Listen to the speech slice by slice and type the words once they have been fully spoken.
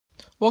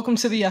Welcome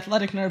to the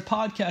Athletic Nerd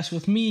Podcast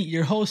with me,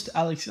 your host,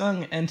 Alex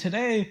Young, and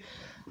today,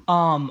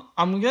 I'm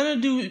gonna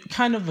do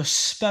kind of a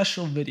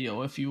special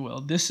video, if you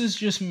will. This is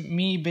just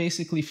me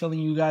basically filling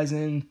you guys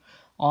in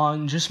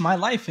on just my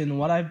life and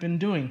what I've been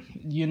doing.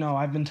 You know,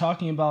 I've been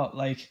talking about,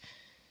 like,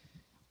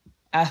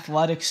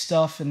 athletic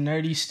stuff and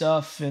nerdy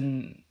stuff,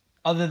 and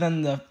other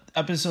than the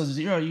episode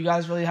 0, you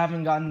guys really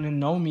haven't gotten to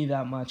know me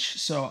that much,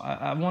 so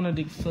I wanted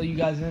to fill you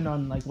guys in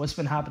on, like, what's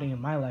been happening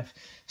in my life.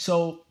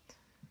 So,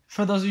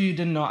 for those of you who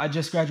didn't know, I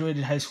just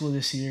graduated high school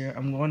this year.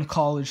 I'm going to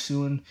college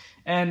soon.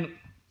 And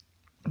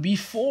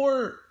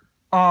before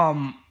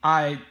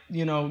I,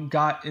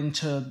 got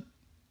into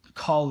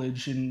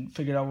college and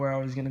figured out where I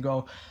was going to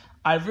go,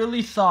 I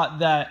really thought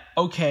that,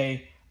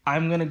 okay,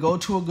 I'm going to go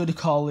to a good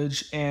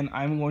college and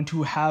I'm going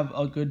to have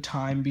a good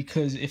time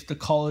because if the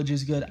college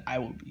is good, I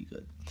will be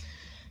good.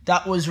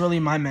 That was really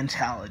my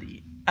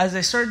mentality. As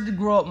I started to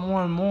grow up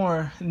more and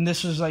more, and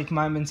this was like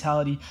my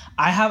mentality,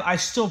 I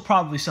still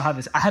probably still have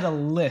this. I had a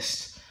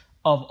list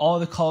of all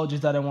the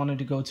colleges that I wanted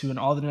to go to and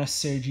all the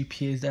necessary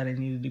GPAs that I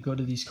needed to go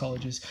to these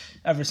colleges.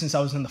 Ever since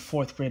I was in the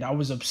 4th grade, I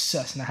was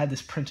obsessed, and I had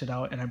this printed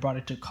out, and I brought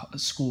it to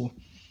school,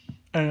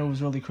 and it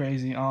was really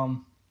crazy.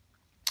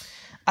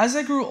 As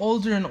I grew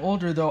older and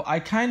older, though, I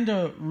kind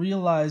of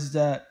realized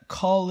that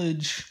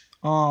college,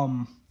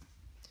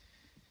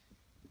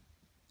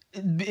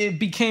 it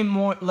became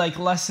more like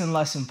less and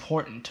less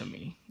important to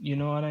me. You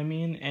know what I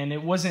mean? And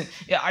it wasn't,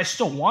 I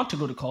still want to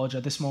go to college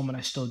at this moment.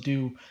 I still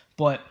do,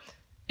 but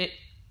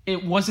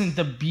it wasn't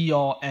the be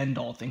all end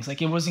all things.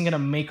 Like, it wasn't going to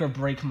make or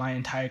break my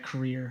entire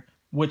career,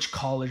 which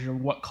college or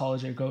what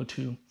college I go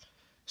to.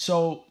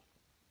 So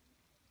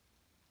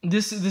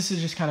this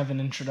is just kind of an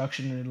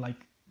introduction to like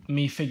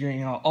me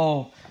figuring out,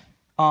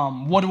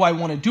 what do I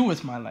want to do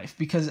with my life?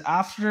 Because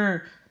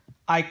after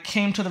I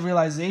came to the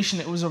realization,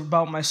 it was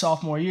about my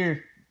sophomore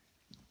year,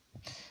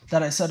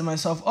 that I said to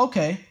myself,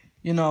 okay,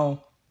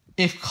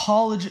 if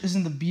college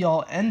isn't the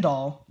be-all,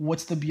 end-all,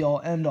 what's the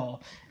be-all,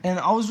 end-all? And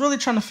I was really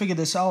trying to figure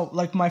this out.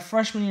 Like, my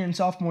freshman year and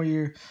sophomore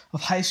year of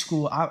high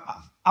school,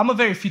 I'm a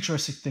very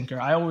futuristic thinker.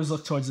 I always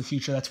look towards the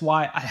future. That's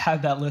why I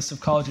had that list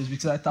of colleges,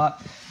 because I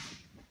thought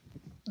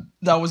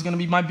that was going to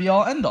be my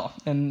be-all, end-all,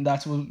 and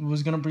that's what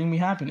was going to bring me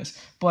happiness.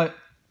 But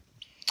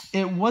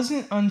it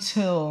wasn't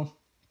until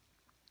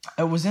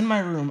I was in my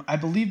room, I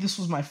believe this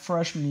was my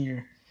freshman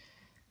year,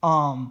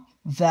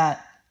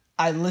 that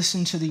I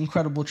listened to The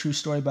Incredible True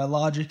Story by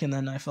Logic, and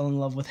then I fell in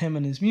love with him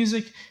and his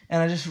music,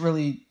 and I just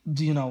really,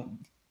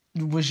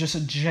 was just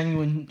a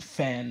genuine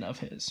fan of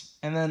his.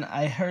 And then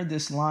I heard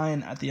this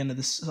line at the end of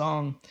the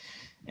song,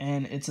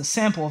 and it's a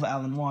sample of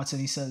Alan Watts,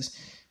 and he says,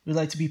 "We'd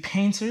like to be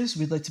painters,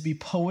 we'd like to be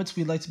poets,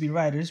 we'd like to be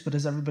writers, but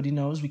as everybody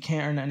knows, we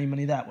can't earn any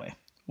money that way.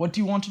 What do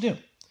you want to do?"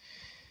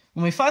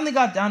 When we finally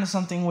got down to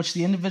something which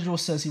the individual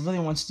says he really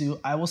wants to do,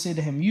 I will say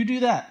to him, "You do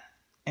that,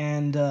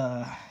 and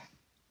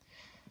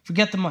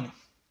forget the money.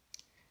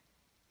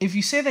 If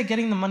you say that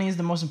getting the money is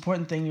the most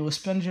important thing, you will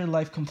spend your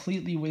life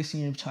completely wasting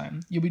your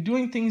time. You'll be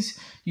doing things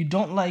you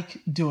don't like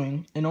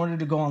doing in order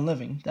to go on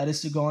living. That is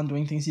to go on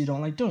doing things you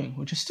don't like doing,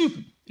 which is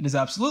stupid. It is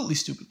absolutely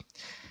stupid.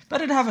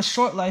 Better to have a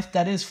short life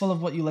that is full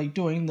of what you like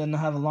doing than to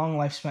have a long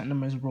life spent in a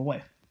miserable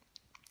way.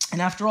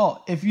 And after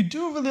all, if you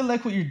do really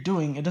like what you're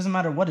doing, it doesn't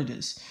matter what it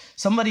is.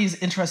 Somebody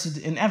is interested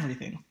in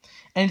everything.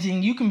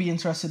 Anything you can be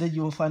interested in,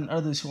 you will find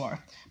others who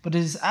are. But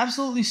it is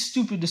absolutely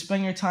stupid to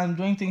spend your time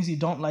doing things you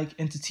don't like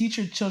and to teach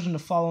your children to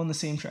follow in the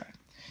same track.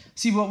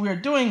 See, what we are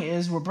doing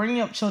is we're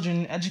bringing up children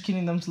and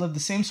educating them to live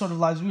the same sort of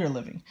lives we are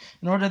living,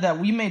 in order that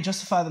we may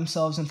justify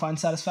themselves and find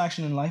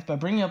satisfaction in life by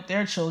bringing up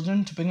their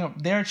children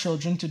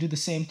to do the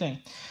same thing.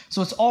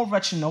 So it's all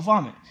wretched and no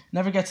vomit.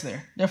 Never gets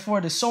there. Therefore,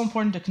 it is so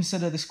important to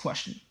consider this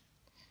question.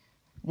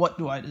 What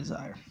do I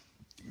desire?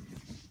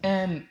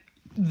 And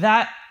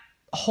that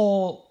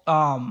whole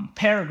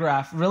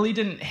paragraph really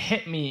didn't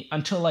hit me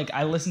until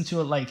I listened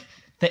to it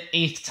the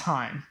 8th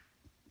time.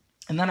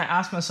 And then I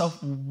asked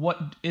myself,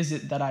 what is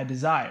it that I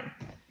desire?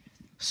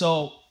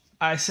 So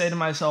I say to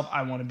myself,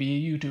 I want to be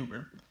a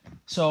YouTuber.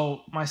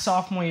 So my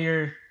sophomore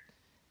year,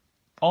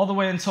 all the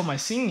way until my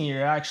senior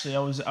year, actually, I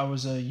was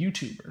a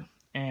YouTuber.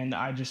 And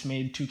I just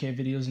made 2K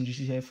videos and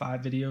GTA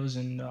 5 videos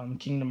and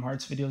Kingdom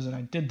Hearts videos, and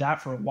I did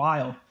that for a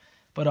while.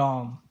 But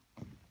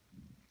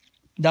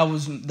that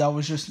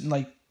was just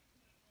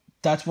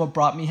that's what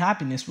brought me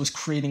happiness, was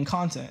creating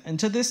content. And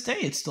to this day,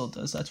 it still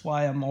does. That's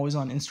why I'm always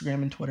on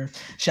Instagram and Twitter.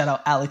 Shout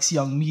out Alex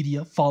Young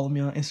Media. Follow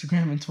me on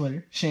Instagram and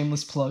Twitter.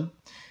 Shameless plug.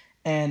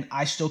 And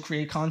I still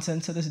create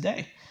content to this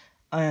day.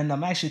 And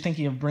I'm actually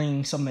thinking of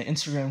bringing some of the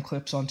Instagram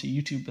clips onto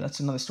YouTube, but that's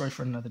another story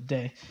for another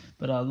day.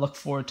 But I look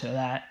forward to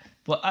that.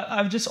 But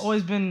I've just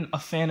always been a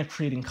fan of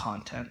creating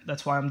content.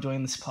 That's why I'm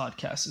doing this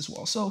podcast as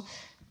well. So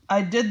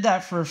I did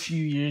that for a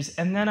few years,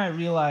 and then I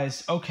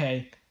realized,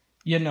 okay,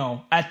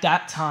 at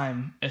that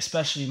time,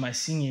 especially my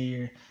senior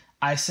year,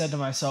 I said to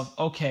myself,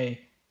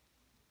 okay,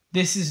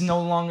 this is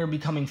no longer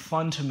becoming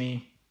fun to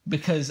me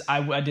because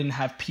I didn't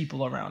have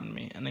people around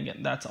me. And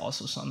again, that's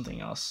also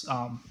something else,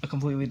 a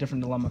completely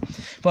different dilemma.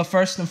 But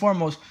first and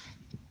foremost,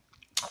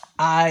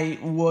 I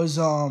was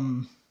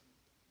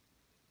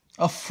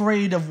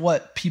afraid of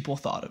what people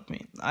thought of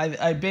me.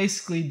 I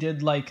basically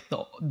did like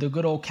the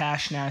good old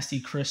Cash Nasty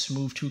Chris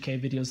Move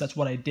 2K videos. That's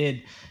what I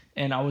did.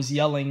 And I was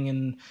yelling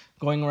and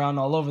going around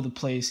all over the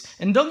place.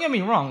 And don't get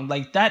me wrong,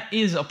 like that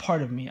is a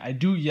part of me. I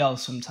do yell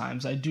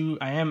sometimes. I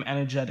am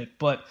energetic,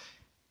 but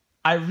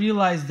I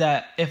realized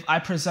that if I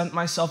present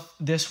myself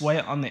this way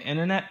on the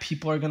internet,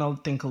 people are going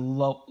to think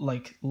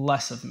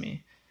less of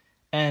me.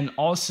 And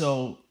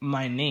also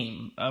my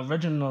name.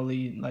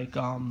 Originally, like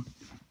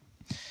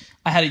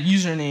I had a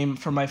username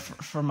for my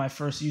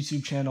first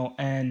YouTube channel,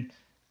 and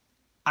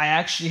I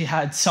actually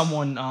had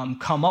someone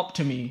come up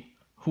to me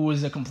who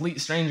was a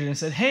complete stranger and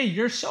said, "Hey,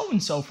 you're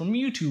so-and-so from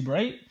YouTube,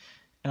 right?"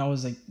 And I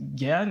was like,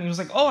 "Yeah." And he was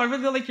like, "Oh, I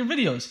really like your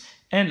videos."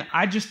 And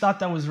I just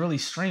thought that was really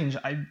strange.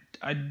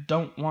 I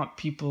don't want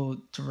people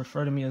to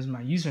refer to me as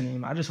my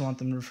username. I just want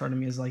them to refer to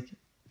me as like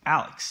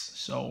Alex.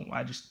 So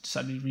I just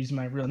decided to use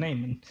my real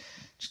name and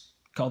just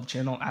call the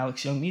channel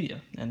Alex Young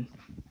Media. And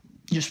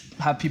just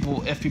have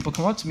people, if people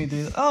come up to me,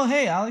 they're like, "Oh,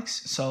 hey,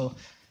 Alex." So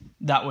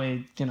that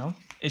way,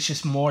 it's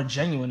just more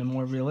genuine and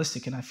more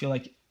realistic. And I feel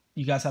like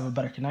you guys have a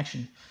better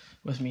connection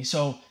with me.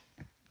 So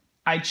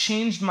I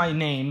changed my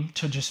name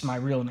to just my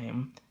real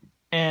name.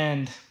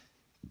 And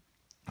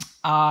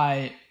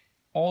I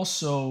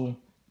also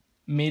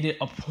made it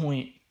a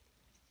point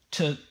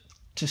to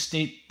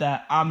state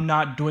that I'm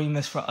not doing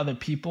this for other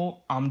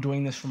people. I'm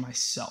doing this for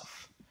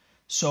myself.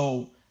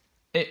 So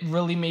it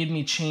really made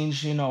me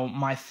change,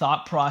 my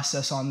thought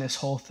process on this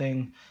whole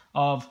thing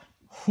of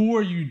who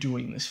are you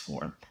doing this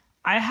for?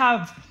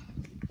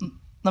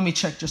 Let me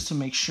check just to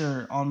make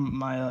sure on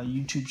my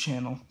YouTube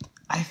channel.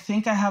 I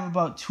think I have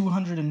about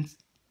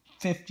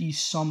 250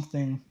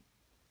 something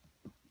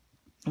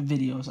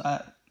videos.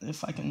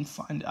 If I can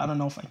find it. I don't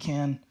know if I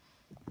can.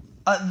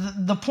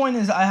 The point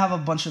is I have a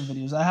bunch of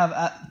videos. I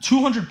have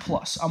 200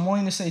 plus. I'm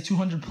willing to say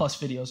 200 plus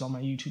videos on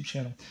my YouTube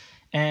channel.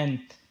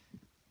 And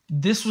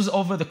this was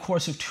over the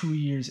course of 2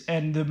 years.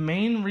 And the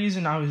main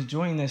reason I was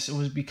doing this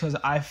was because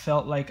I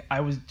felt like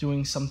I was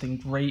doing something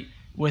great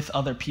with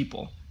other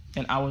people.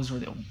 And I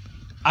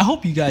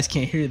hope you guys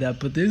can't hear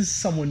that, but there's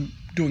someone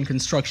doing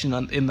construction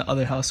in the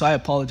other house. So I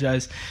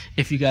apologize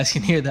if you guys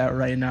can hear that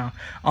right now.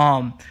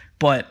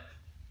 But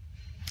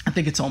I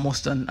think it's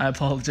almost done. I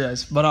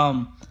apologize. But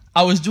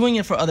I was doing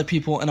it for other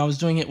people, and I was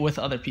doing it with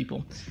other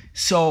people.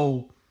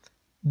 So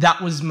that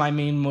was my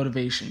main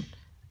motivation.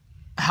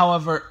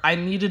 However, I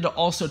needed to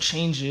also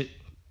change it.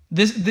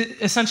 This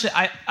essentially,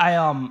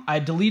 I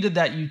deleted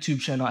that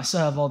YouTube channel. I still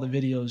have all the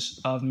videos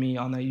of me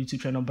on that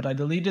YouTube channel, but I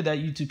deleted that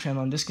YouTube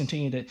channel and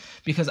discontinued it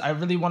because I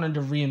really wanted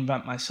to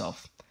reinvent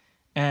myself.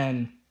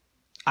 And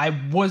I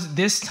was,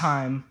 this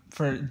time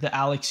for the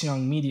Alex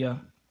Young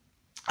Media,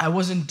 I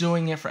wasn't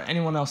doing it for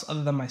anyone else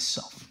other than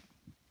myself.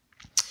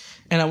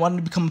 And I wanted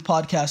to become a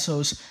podcast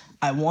host.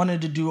 I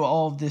wanted to do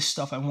all of this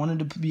stuff. I wanted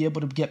to be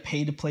able to get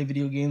paid to play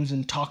video games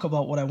and talk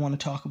about what I want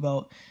to talk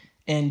about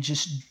and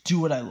just do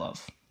what I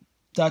love.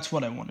 That's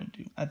what I want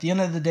to do. At the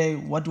end of the day,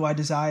 what do I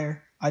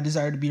desire? I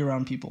desire to be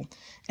around people.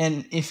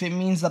 And if it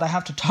means that I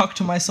have to talk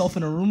to myself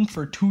in a room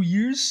for 2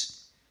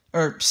 years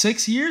or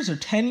 6 years or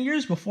 10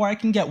 years before I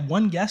can get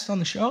one guest on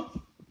the show,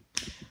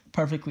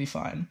 perfectly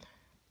fine.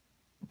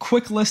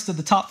 Quick list of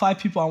the top 5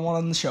 people I want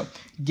on the show.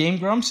 Game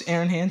Grumps,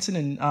 Aaron Hansen,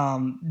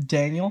 and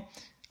Daniel.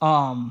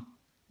 Doddle,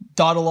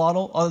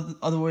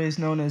 otherwise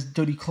known as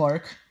Dodie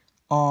Clark.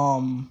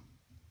 Who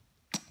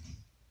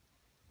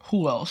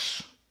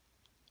else?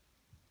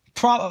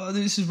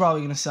 This is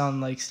probably gonna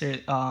sound like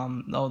the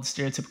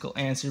stereotypical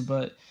answer,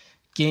 but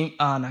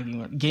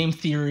Game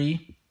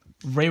Theory,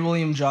 Ray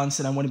William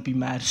Johnson. I wouldn't be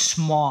mad.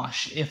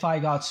 Smosh. If I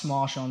got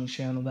Smosh on the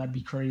channel, that'd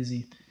be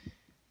crazy.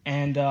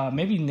 And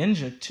maybe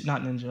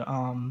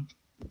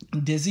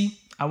Dizzy.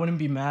 I wouldn't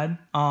be mad.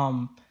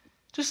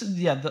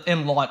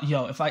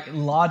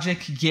 Logic,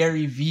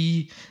 Gary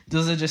V.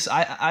 Those are just,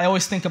 I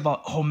always think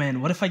about, oh man,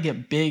 what if I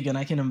get big and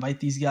I can invite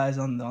these guys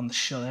on the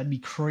show? That'd be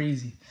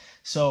crazy.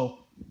 So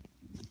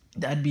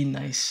that'd be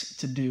nice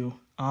to do.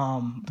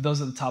 But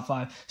those are the top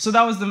 5. So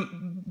that was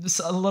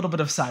a little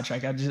bit of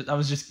sidetrack. I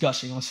was just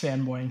gushing. I was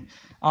fanboying.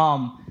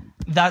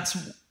 That's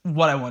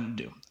what I want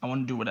to do. I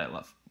want to do what I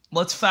love.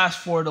 Let's fast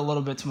forward a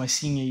little bit to my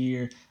senior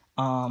year.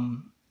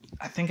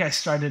 I think I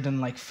started in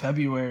like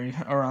February,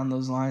 around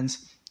those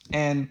lines.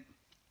 And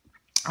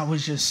I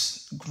was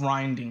just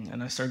grinding,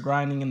 and I started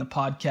grinding in the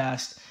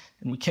podcast,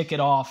 and we kick it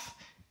off,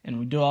 and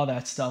we do all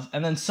that stuff.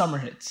 And then summer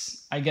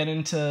hits. I get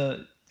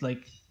into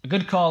like a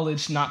good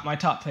college, not my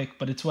top pick,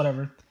 but it's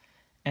whatever.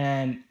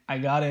 And I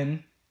got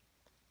in,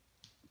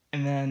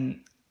 and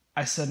then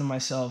I said to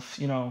myself,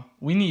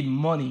 we need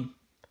money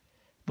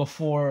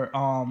before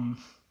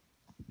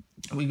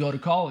we go to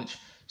college.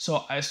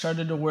 So I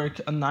started to work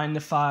a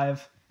 9-to-5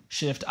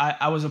 shift.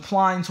 I was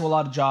applying to a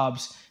lot of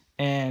jobs,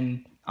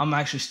 and I'm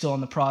actually still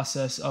in the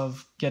process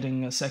of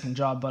getting a second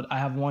job, but I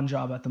have one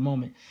job at the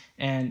moment.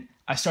 And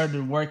I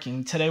started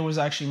working.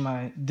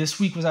 This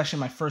week was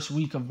actually my first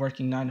week of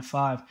working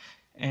 9-to-5.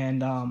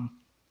 And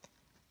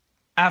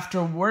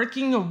after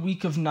working a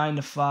week of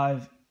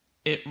 9-to-5,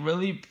 it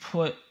really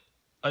put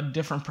a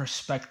different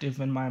perspective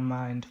in my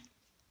mind.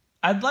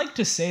 I'd like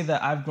to say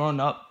that I've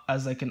grown up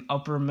as like an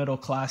upper middle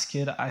class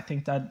kid. I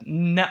think that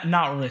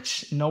not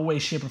rich, no way,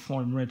 shape, or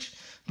form rich,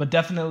 but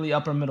definitely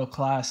upper middle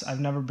class. I've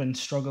never been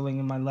struggling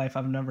in my life.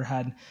 I've never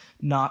had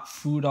not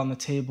food on the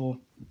table.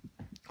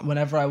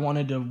 Whenever I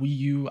wanted a Wii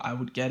U, I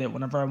would get it.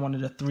 Whenever I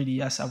wanted a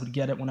 3DS, I would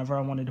get it. Whenever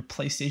I wanted a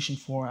PlayStation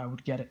 4, I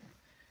would get it.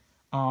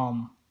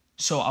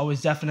 So I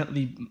was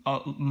definitely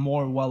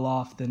more well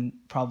off than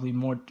probably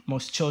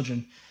most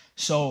children.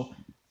 So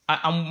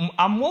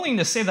I'm willing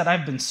to say that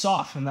I've been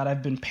soft and that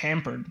I've been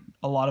pampered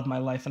a lot of my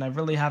life, and I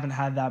really haven't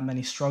had that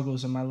many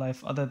struggles in my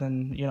life other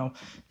than,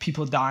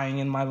 people dying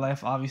in my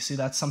life. Obviously,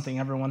 that's something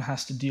everyone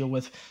has to deal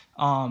with.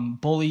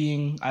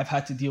 Bullying, I've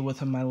had to deal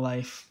with in my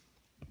life,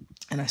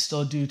 and I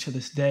still do to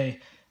this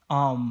day.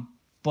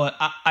 But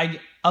I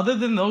other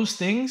than those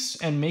things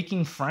and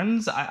making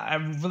friends, I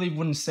really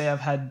wouldn't say I've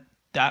had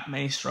that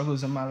many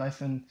struggles in my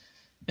life, and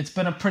it's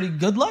been a pretty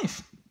good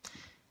life.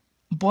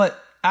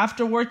 But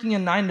after working a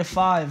 9 to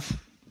 5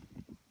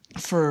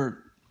 for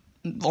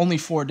only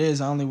 4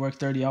 days, I only work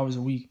 30 hours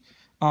a week.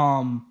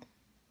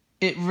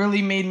 It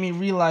really made me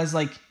realize,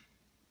 like,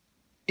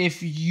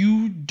 if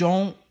you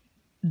don't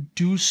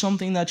do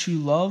something that you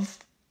love,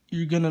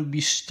 you're gonna be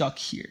stuck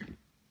here.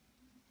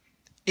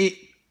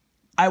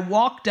 I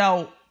walked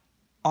out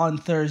on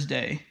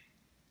Thursday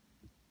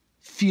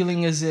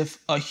feeling as if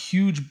a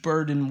huge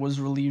burden was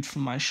relieved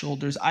from my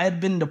shoulders. I had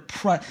been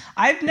depressed.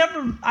 I've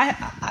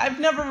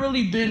never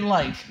really been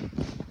like...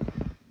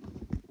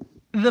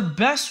 The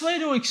best way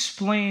to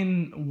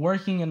explain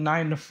working a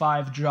 9 to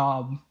 5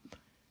 job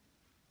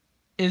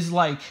is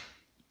like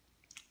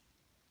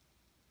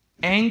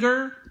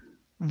anger,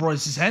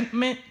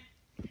 resentment,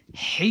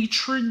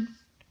 hatred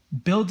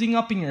building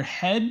up in your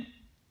head,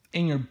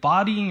 in your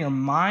body, in your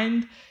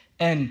mind,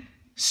 and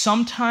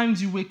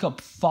sometimes you wake up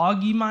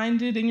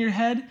foggy-minded in your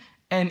head,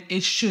 and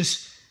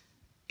it's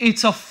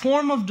a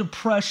form of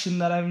depression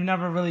that I've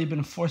never really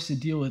been forced to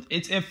deal with.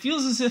 It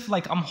feels as if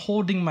like I'm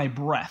holding my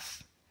breath,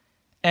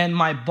 and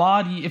my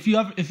body. If you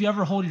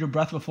ever hold your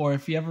breath before,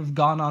 if you ever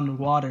gone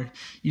underwater,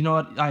 you know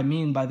what I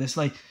mean by this.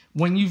 Like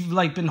when you've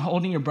like been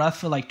holding your breath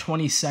for like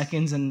 20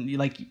 seconds, and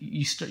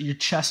your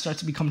chest starts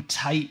to become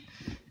tight,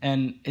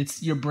 and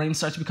your brain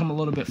starts to become a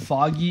little bit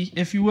foggy,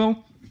 if you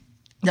will.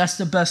 That's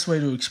the best way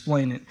to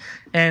explain it.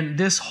 And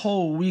this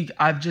whole week,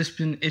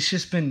 it's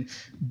just been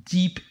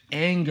deep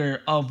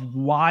anger of,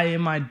 why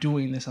am I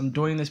doing this? I'm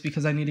doing this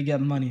because I need to get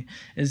money.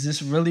 Is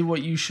this really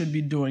what you should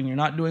be doing? You're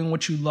not doing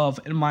what you love.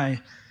 And my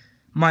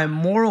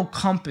moral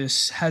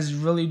compass has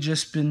really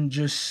just been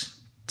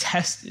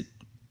tested.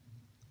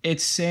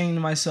 It's saying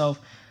to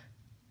myself,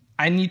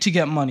 I need to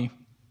get money.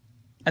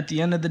 At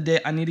the end of the day,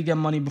 I need to get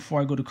money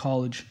before I go to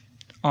college.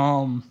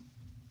 But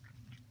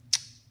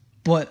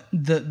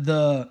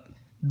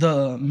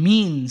the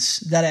means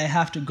that I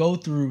have to go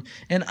through,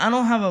 and I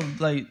don't have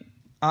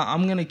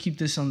I'm going to keep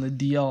this on the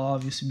DL,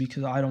 obviously,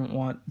 because I don't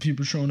want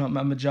people showing up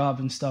at my job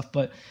and stuff,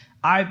 but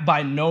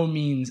by no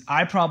means,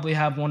 I probably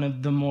have one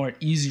of the more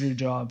easier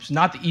jobs,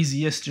 not the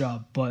easiest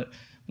job, but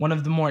one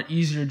of the more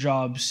easier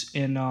jobs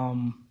in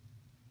the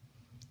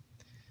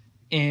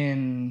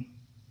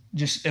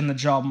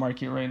job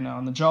market right now.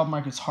 And the job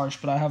market's harsh,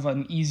 but I have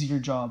an easier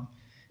job,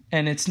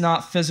 and it's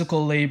not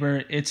physical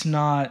labor. It's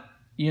not,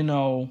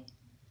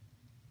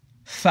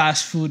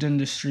 fast food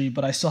industry,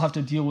 but I still have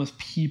to deal with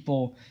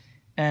people,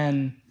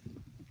 and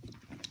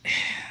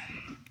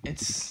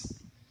it's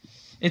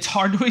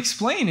hard to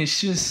explain. It's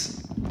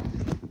just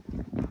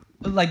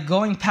like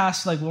going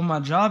past like what my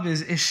job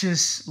is. It's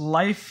just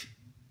life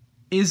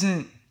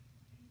isn't,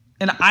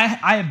 and I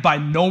have by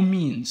no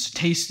means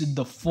tasted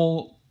the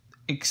full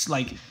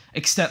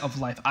extent of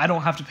life. I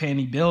don't have to pay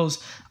any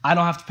bills. I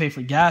don't have to pay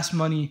for gas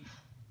money,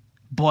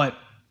 but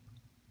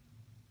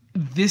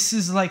this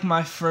is like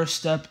my first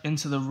step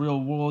into the real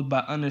world by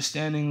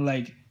understanding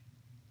like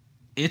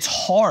it's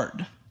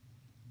hard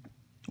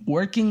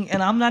working,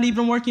 and I'm not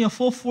even working a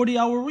full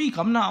 40-hour week.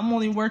 I'm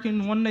only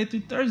working 1 day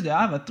through Thursday.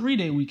 I have a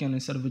 3-day weekend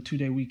instead of a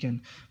 2-day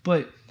weekend.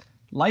 But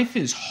life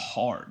is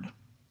hard.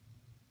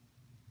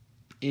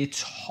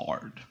 It's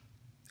hard.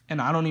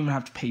 And I don't even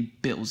have to pay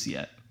bills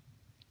yet.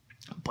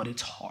 But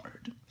it's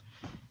hard.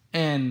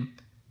 And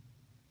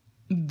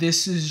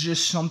this is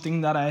just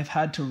something that I've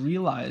had to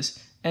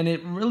realize. And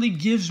it really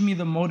gives me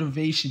the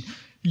motivation.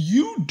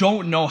 You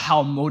don't know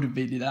how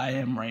motivated I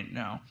am right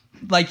now.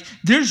 Like,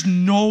 there's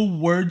no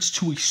words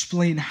to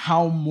explain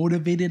how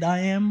motivated I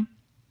am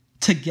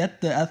to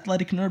get the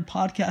Athletic Nerd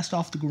podcast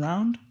off the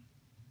ground.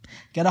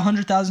 Get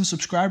 100,000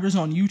 subscribers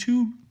on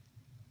YouTube.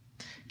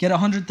 Get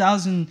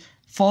 100,000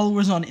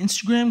 followers on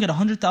Instagram. Get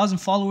 100,000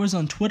 followers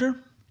on Twitter.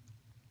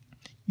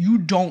 You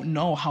don't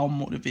know how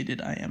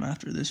motivated I am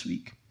after this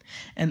week.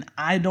 And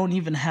I don't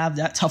even have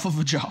that tough of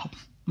a job.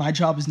 My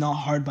job is not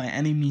hard by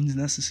any means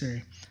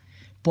necessary.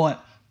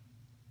 But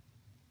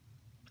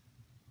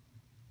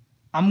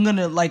I'm going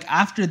to,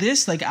 after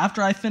this,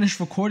 after I finish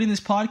recording this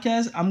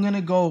podcast, I'm going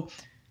to go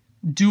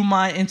do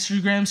my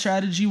Instagram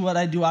strategy. What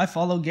I do, I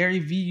follow Gary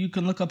Vee. You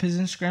can look up his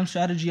Instagram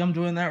strategy. I'm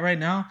doing that right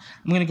now.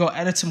 I'm going to go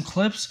edit some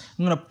clips.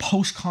 I'm going to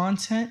post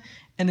content.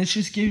 And it's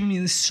just giving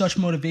me such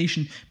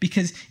motivation,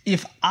 because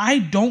if I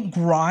don't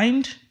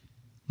grind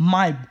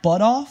my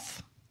butt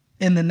off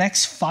in the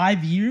next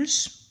 5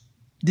 years,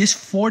 this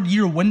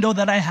 4-year window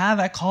that I have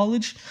at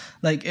college,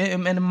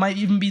 and it might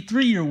even be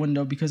 3-year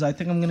window, because I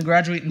think I'm going to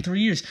graduate in 3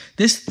 years.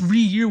 This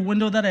 3-year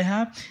window that I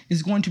have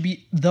is going to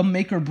be the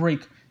make or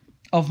break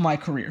of my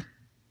career.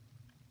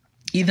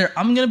 Either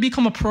I'm going to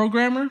become a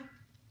programmer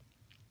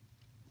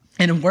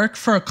and work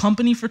for a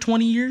company for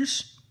 20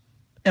 years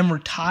and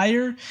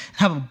retire,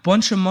 have a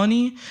bunch of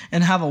money,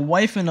 and have a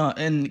wife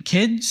and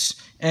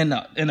kids and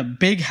a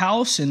big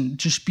house, and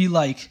just be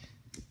like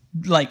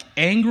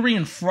angry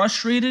and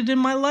frustrated in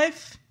my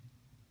life.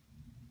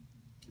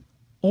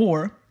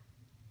 Or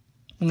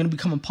I'm going to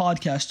become a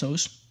podcast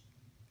host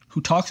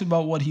who talks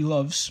about what he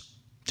loves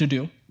to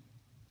do,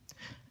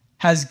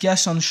 has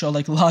guests on the show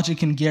like Logic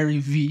and Gary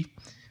Vee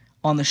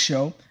on the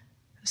show.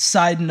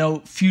 Side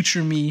note,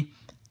 future me,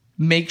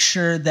 make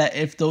sure that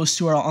if those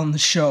two are on the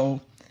show,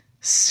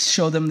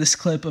 show them this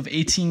clip of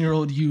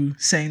 18-year-old you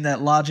saying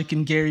that Logic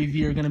and Gary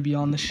Vee are going to be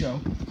on the show.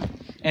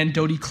 And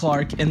Dodie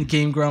Clark and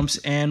Game Grumps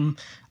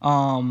and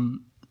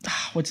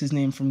what's his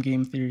name from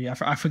Game Theory?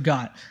 I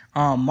forgot.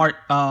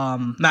 Matt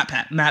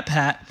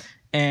Pat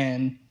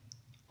and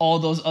all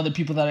those other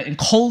people and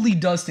Coley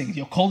Does Things.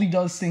 Coley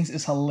Does Things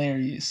is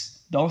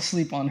hilarious. Don't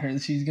sleep on her.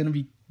 She's gonna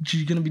be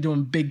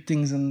doing big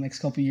things in the next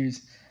couple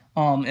years.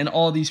 And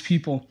all these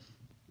people,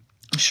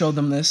 show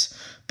them this.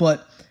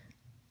 But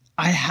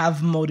I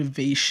have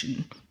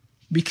motivation,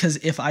 because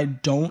if I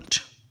don't,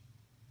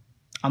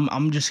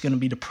 I'm just gonna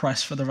be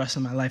depressed for the rest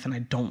of my life, and I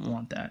don't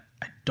want that.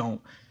 I don't.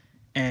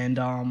 And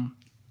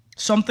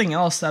something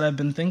else that I've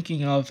been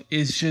thinking of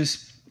is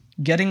just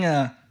getting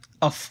a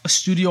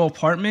studio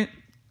apartment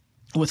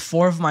with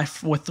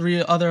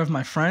three other of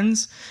my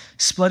friends,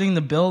 splitting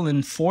the bill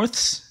in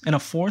fourths,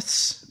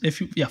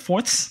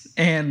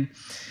 and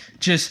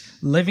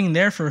just living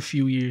there for a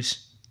few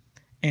years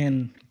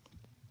and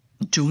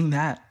doing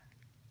that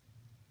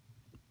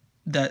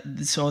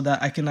so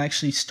that I can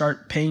actually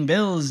start paying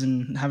bills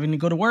and having to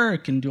go to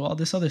work and do all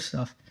this other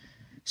stuff.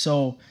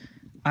 So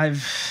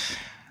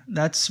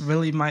that's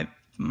really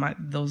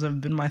those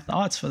have been my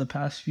thoughts for the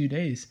past few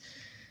days.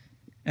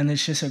 And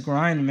it's just a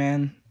grind,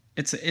 man.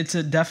 It's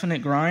a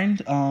definite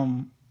grind.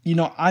 I'm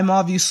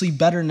obviously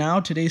better now.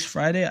 Today's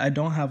Friday. I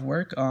don't have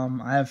work.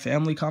 I have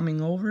family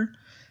coming over,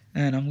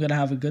 and I'm gonna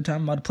have a good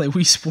time. I'm about to play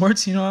Wii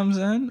Sports, you know what I'm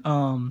saying?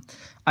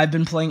 I've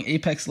been playing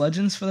Apex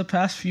Legends for the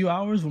past few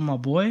hours with my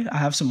boy. I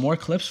have some more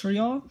clips for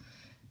y'all,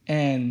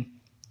 and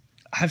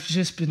I've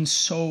just been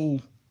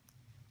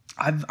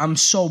I'm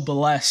so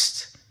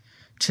blessed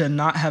to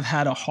not have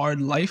had a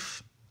hard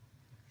life,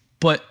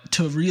 but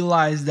to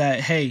realize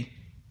that, hey,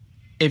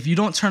 if you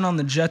don't turn on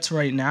the jets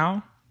right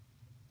now,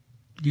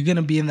 you're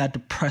gonna be in that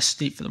depressed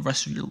state for the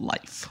rest of your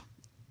life.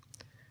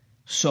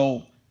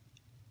 So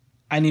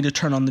I need to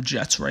turn on the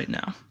jets right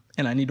now,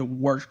 and I need to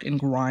work and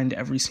grind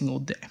every single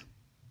day.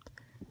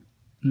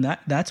 And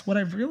that's what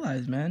I've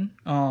realized, man.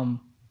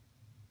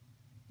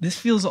 This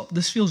feels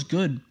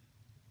good.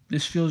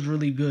 This feels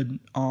really good.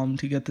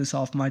 To get this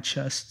off my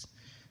chest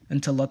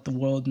and to let the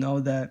world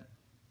know that,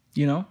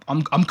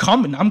 I'm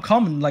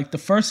coming. Like, the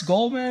first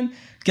goal, man,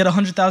 get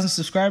 100,000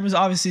 subscribers.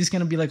 Obviously, it's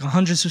gonna be like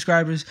 100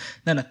 subscribers,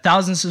 then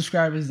 1,000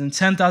 subscribers, then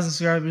 10,000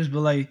 subscribers.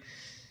 But like,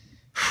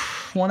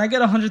 when I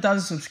get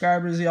 100,000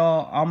 subscribers,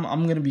 y'all,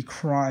 I'm gonna be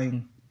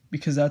crying,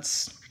 because I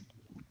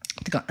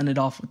think I'll end it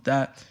off with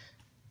that.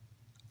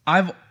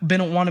 I've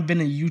been a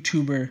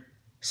YouTuber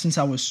since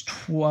I was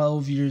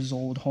 12 years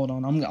old. Hold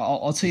on,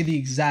 I'll tell you the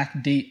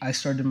exact date I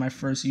started my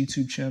first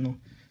YouTube channel,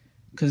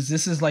 because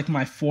this is like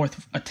my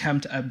 4th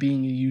attempt at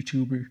being a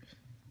YouTuber.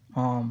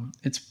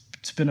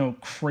 It's been a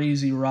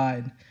crazy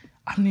ride.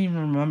 I don't even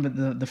remember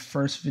the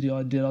first video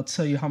I did. I'll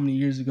tell you how many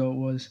years ago it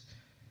was.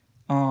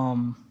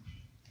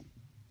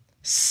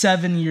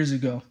 7 years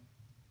ago,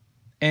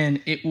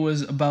 and it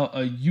was about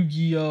a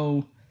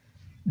Yu-Gi-Oh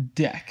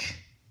deck.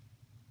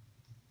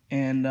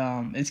 And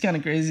it's kind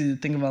of crazy to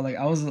think about. Like,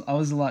 I was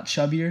a lot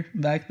chubbier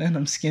back then.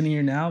 I'm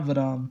skinnier now, but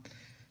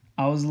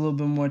I was a little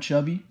bit more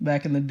chubby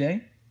back in the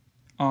day.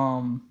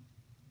 And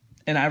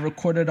I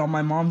recorded on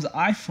my mom's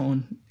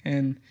iPhone,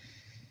 and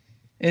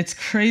it's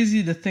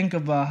crazy to think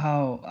about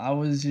how I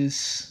was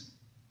just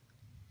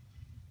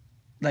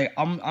like,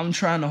 I'm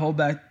trying to hold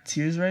back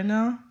tears right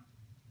now,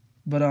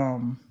 but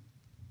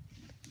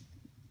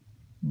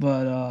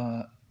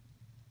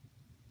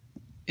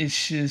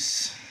it's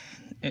just,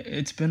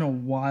 it's been a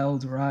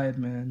wild ride,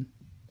 man.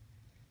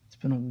 It's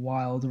been a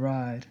wild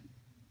ride,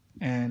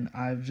 and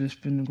I've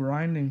just been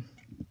grinding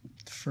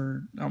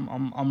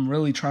I'm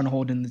really trying to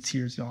hold in the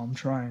tears, y'all. I'm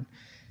trying,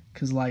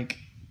 because like,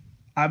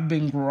 I've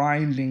been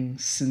grinding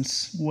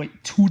since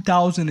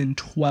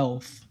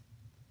 2012.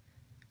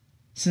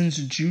 Since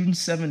June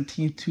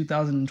 17th,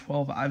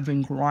 2012, I've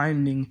been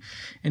grinding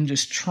and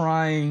just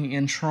trying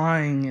and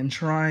trying and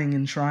trying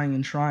and trying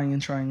and trying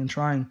and trying and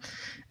trying.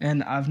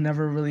 And I've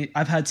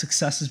had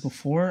successes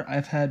before.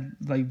 I've had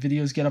like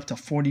videos get up to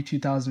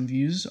 42,000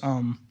 views.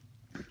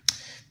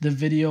 The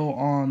video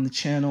on the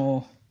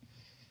channel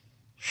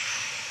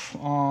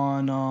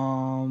on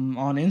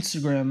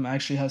Instagram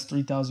actually has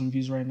 3,000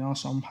 views right now,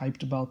 so I'm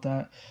hyped about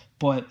that.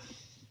 But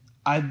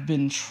I've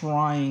been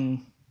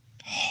trying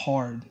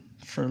hard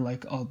for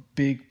like a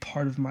big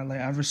part of my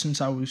life ever since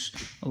I was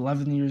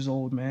 11 years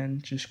old, man,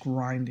 just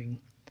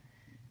grinding.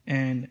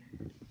 And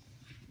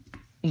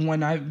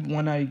when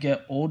I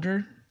get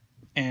older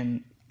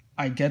and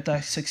I get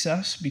that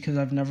success, because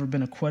I've never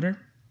been a quitter,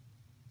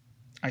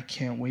 I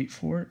can't wait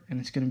for it, and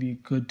it's going to be a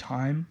good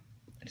time.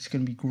 It's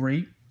going to be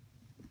great.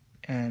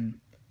 And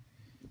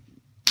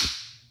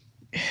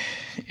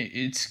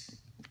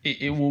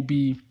it will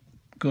be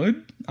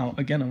good.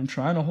 Again, I'm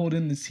trying to hold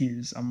in the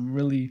tears.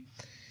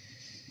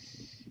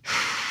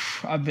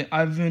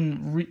 I've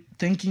been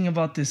thinking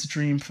about this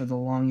dream for the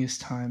longest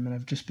time, and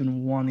I've just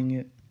been wanting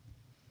it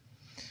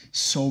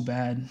so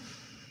bad.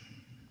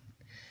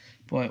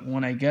 But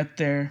when I get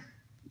there,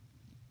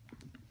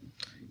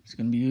 it's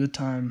going to be a good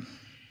time,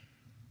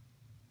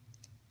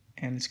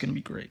 and it's going to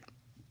be great.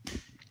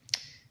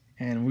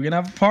 And we're going to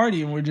have a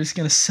party, and we're just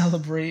going to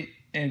celebrate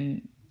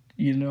and,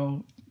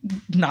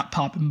 not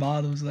popping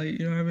bottles. Like,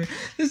 you know what I mean?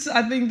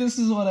 I think this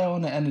is what I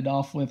want to end it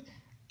off with.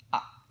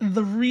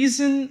 The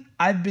reason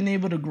I've been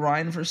able to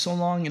grind for so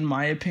long, in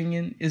my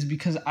opinion, is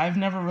because I've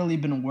never really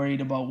been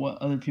worried about what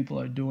other people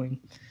are doing.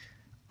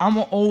 I'm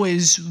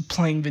always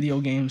playing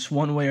video games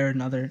one way or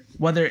another.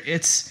 Whether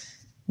it's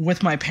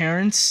with my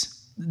parents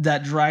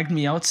that dragged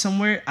me out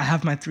somewhere, I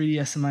have my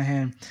 3DS in my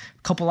hand.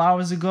 A couple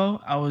hours ago,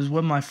 I was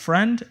with my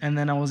friend, and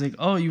then I was like,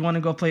 oh, you want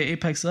to go play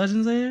Apex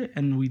Legends later?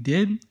 And we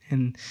did,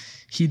 and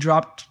he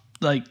dropped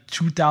like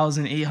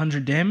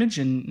 2,800 damage,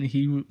 and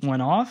he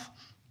went off.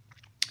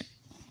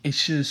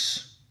 It's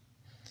just,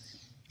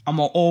 I'm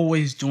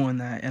always doing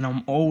that, and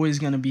I'm always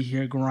going to be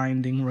here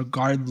grinding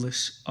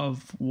regardless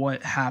of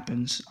what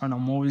happens, and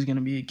I'm always going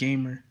to be a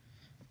gamer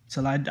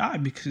till I die,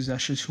 because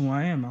that's just who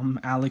I am. I'm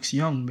Alex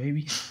Young,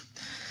 baby.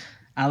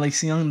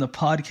 Alex Young, the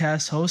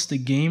podcast host, the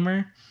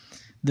gamer,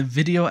 the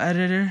video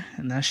editor,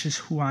 and that's just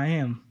who I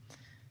am.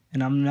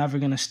 And I'm never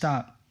going to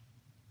stop.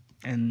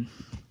 And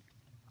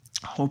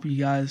I hope you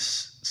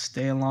guys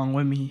stay along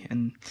with me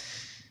and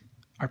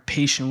are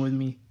patient with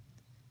me.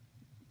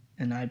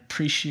 And I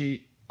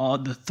appreciate all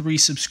the 3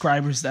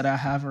 subscribers that I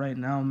have right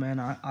now, man.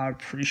 I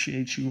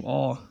appreciate you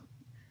all.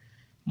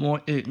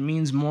 It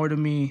means more to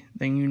me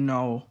than you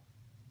know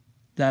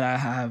that I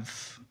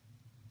have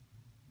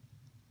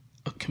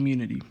a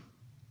community.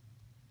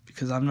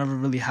 Because I've never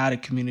really had a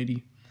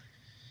community.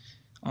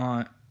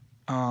 Yeah,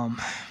 I'm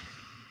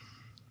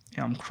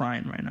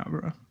crying right now,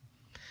 bro.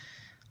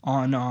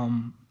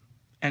 On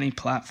any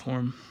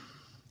platform.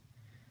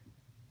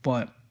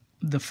 But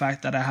the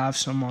fact that I have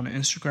some on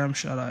Instagram,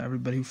 shout out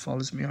everybody who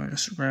follows me on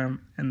Instagram,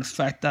 and the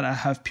fact that I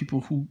have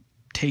people who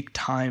take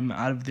time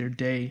out of their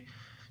day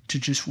to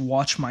just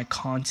watch my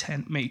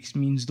content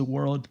means the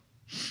world.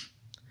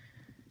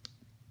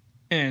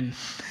 And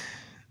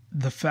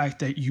the fact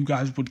that you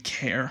guys would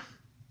care.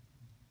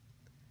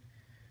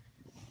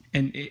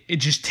 And it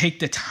just take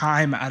the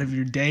time out of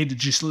your day to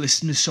just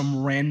listen to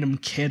some random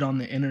kid on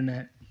the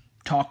internet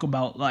talk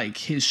about like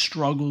his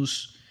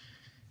struggles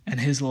and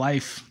his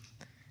life.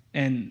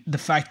 And the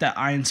fact that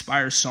I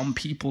inspire some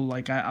people,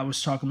 like I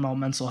was talking about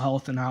mental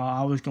health and how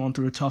I was going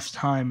through a tough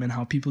time and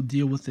how people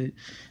deal with it.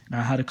 And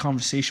I had a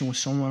conversation with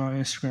someone on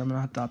Instagram, and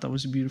I thought that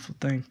was a beautiful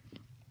thing.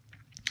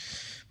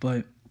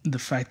 But the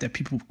fact that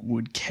people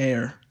would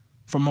care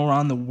from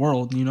around the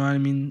world, you know what I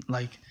mean?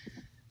 Like,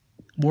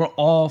 we're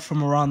all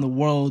from around the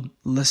world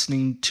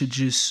listening to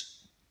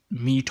just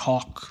me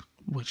talk,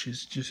 which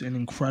is just an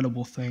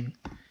incredible thing.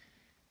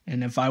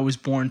 And if I was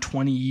born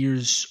 20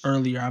 years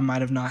earlier, I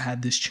might have not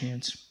had this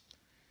chance.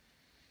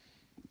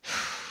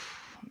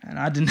 And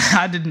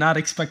I did not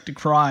expect to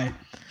cry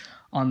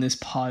on this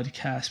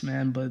podcast,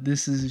 man. But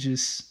this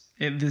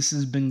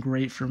has been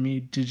great for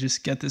me to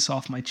just get this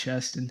off my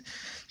chest and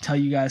tell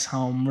you guys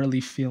how I'm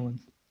really feeling.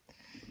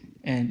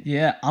 And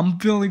yeah, I'm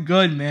feeling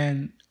good,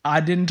 man. I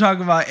didn't talk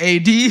about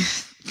AD.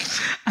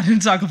 I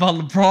didn't talk about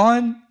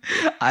LeBron.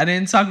 I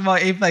didn't talk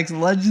about Apex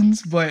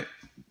Legends, but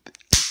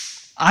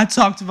I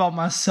talked about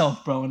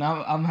myself, bro, and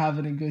I'm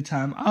having a good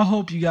time. I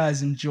hope you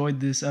guys enjoyed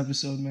this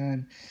episode,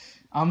 man.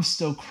 I'm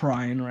still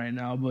crying right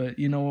now, but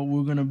you know what?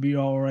 We're going to be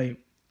all right.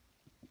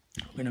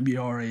 We're going to be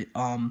all right.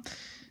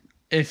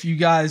 If you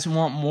guys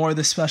want more of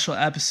the special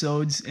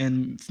episodes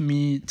and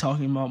me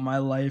talking about my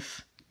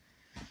life,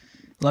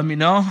 let me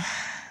know.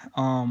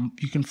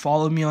 You can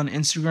follow me on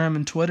Instagram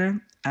and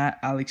Twitter at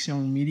Alex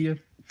Young Media.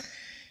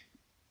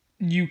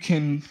 You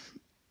can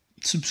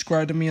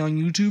subscribe to me on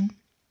YouTube.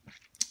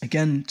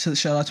 Again,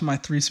 shout out to my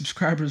 3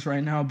 subscribers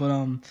right now,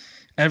 but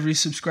every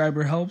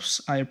subscriber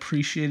helps. I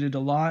appreciate it a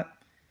lot.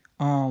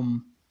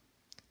 And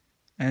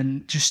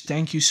And just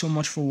thank you so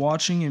much for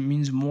watching. It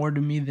means more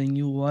to me than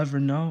you will ever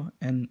know.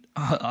 And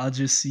I'll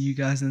just see you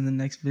guys in the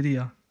next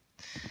video.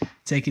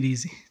 Take it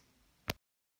easy.